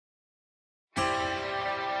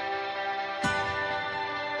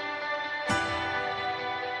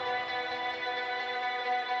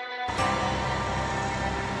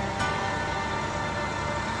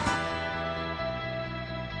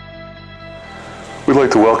We'd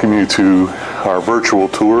like to welcome you to our virtual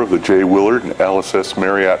tour of the J. Willard and Alice S.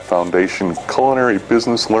 Marriott Foundation Culinary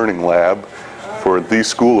Business Learning Lab for the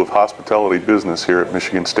School of Hospitality Business here at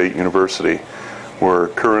Michigan State University. We're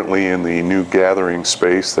currently in the new gathering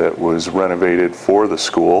space that was renovated for the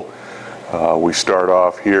school. We start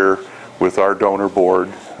off here with our donor board,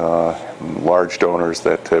 large donors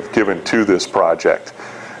that have given to this project.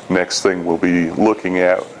 Next thing we'll be looking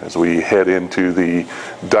at as we head into the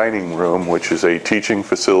dining room, which is a teaching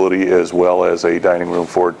facility as well as a dining room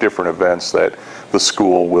for different events that the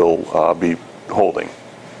school will be holding.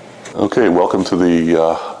 Okay, welcome to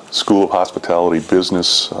the School of Hospitality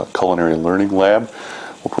Business Culinary Learning Lab.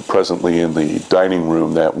 We're presently in the dining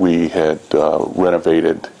room that we had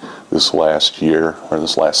renovated this last year, or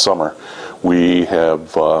this last summer. We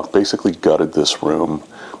have basically gutted this room,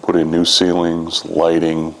 put in new ceilings,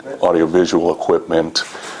 lighting, audiovisual equipment.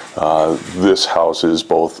 This houses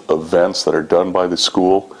both events that are done by the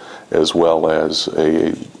school as well as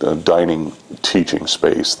a dining teaching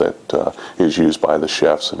space that is used by the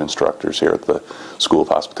chefs and instructors here at the School of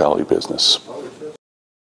Hospitality Business.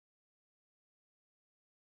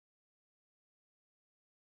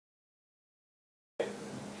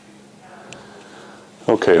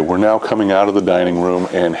 Okay, we're now coming out of the dining room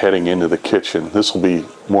and heading into the kitchen. This will be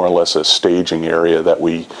more or less a staging area that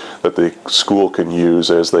the school can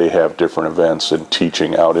use as they have different events and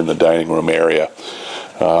teaching out in the dining room area.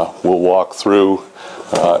 We'll walk through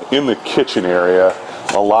in the kitchen area.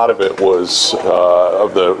 A lot of it was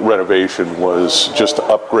of the renovation was just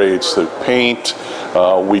upgrades to paint.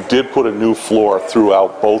 We did put a new floor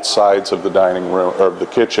throughout both sides of the dining room or the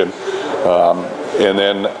kitchen. And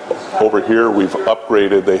then over here we've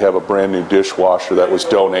upgraded. They have a brand new dishwasher that was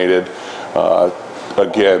donated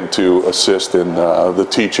again to assist in the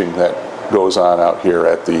teaching that goes on out here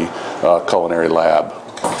at the culinary lab.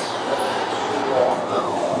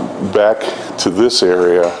 Back to this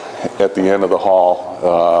area at the end of the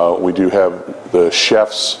hall, we do have the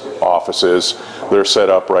chef's offices. They're set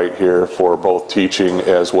up right here for both teaching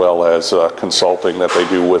as well as consulting that they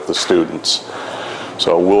do with the students.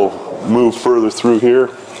 So we'll move further through here.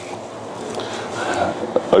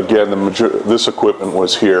 Again, this equipment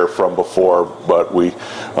was here from before, but we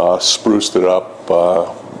spruced it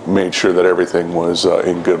up, made sure that everything was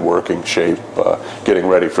in good working shape, getting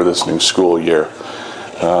ready for this new school year.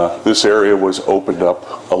 This area was opened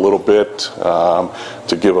up a little bit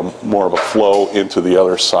to give more of a flow into the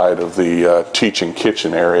other side of the teaching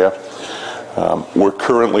kitchen area. We're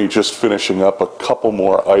currently just finishing up a couple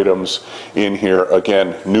more items in here.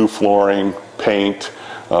 Again, new flooring, paint,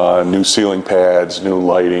 new ceiling pads, new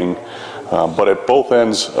lighting. But at both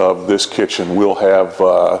ends of this kitchen we'll have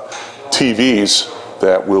TVs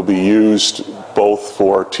that will be used both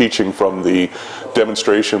for teaching from the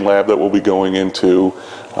demonstration lab that we'll be going into,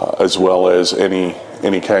 as well as any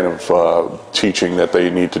kind of teaching that they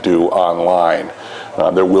need to do online.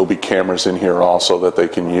 There will be cameras in here also that they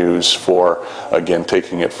can use for, again,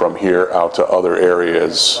 taking it from here out to other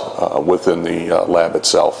areas within the lab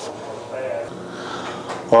itself.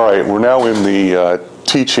 All right, we're now in the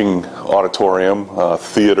teaching auditorium,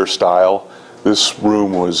 theater style. This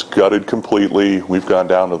room was gutted completely. We've gone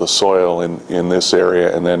down to the soil in this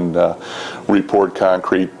area and then re-poured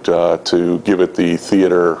concrete to give it the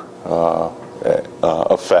theater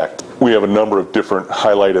effect. We have a number of different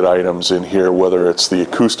highlighted items in here, whether it's the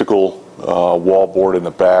acoustical wall board in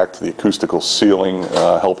the back, the acoustical ceiling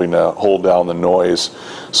helping to hold down the noise.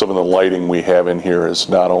 Some of the lighting we have in here is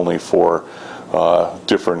not only for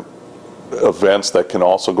different events that can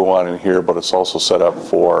also go on in here, but it's also set up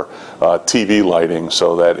for TV lighting,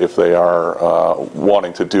 so that if they are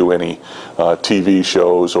wanting to do any TV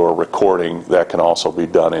shows or recording, that can also be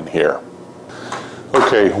done in here.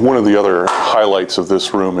 Okay, one of the other highlights of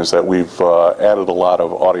this room is that we've added a lot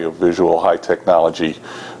of audiovisual high technology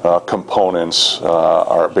components,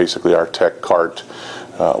 basically our tech cart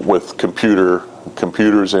with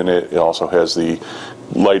computers in it. It also has the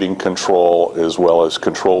lighting control as well as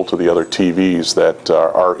control to the other TVs that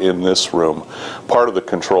are in this room. Part of the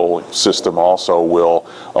control system also will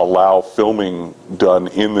allow filming done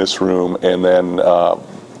in this room and then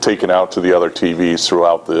taken out to the other TVs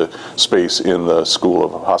throughout the space in the School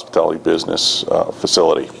of Hospitality Business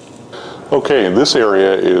facility. Okay, and this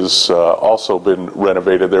area is also been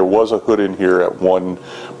renovated. There was a hood in here at one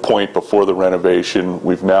point before the renovation.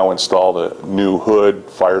 We've now installed a new hood,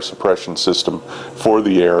 fire suppression system for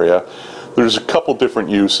the area. There's a couple different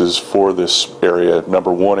uses for this area.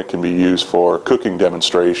 Number one, it can be used for cooking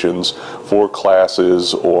demonstrations, for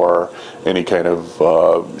classes, or any kind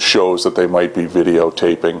of shows that they might be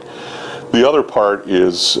videotaping. The other part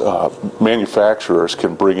is manufacturers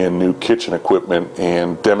can bring in new kitchen equipment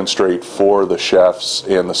and demonstrate for the chefs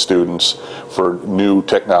and the students for new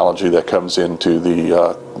technology that comes into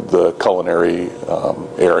the culinary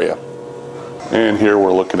area. And here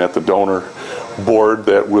we're looking at the donor board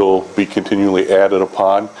that will be continually added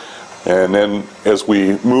upon. And then as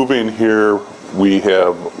we move in here, we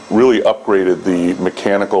have really upgraded the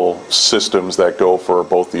mechanical systems that go for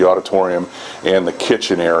both the auditorium and the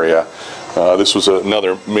kitchen area. This was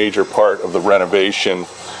another major part of the renovation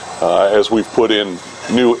as we've put in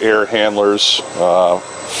new air handlers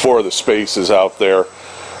for the spaces out there.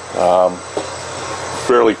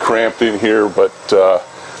 Fairly cramped in here, but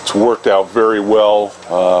it's worked out very well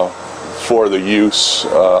for the use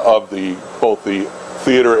of both the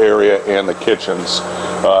theater area and the kitchens.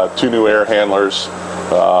 2 new air handlers,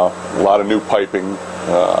 a lot of new piping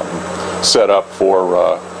set up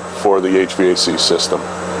for the HVAC system.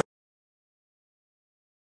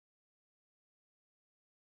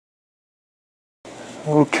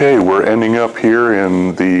 Okay, we're ending up here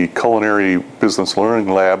in the Culinary Business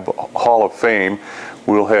Learning Lab Hall of Fame.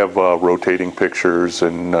 We'll have rotating pictures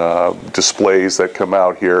and displays that come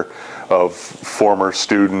out here of former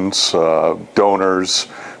students, donors,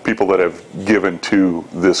 people that have given to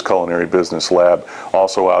this Culinary Business Lab.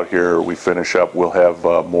 Also out here, we finish up, we'll have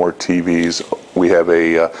more TVs. We have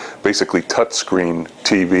a basically touchscreen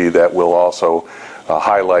TV that will also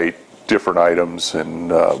highlight different items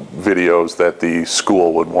and videos that the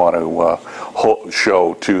school would want to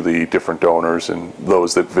show to the different donors and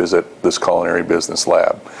those that visit this Culinary Business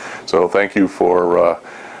Lab. So thank you for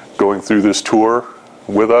going through this tour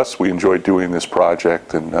with us. We enjoyed doing this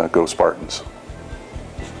project, and go Spartans.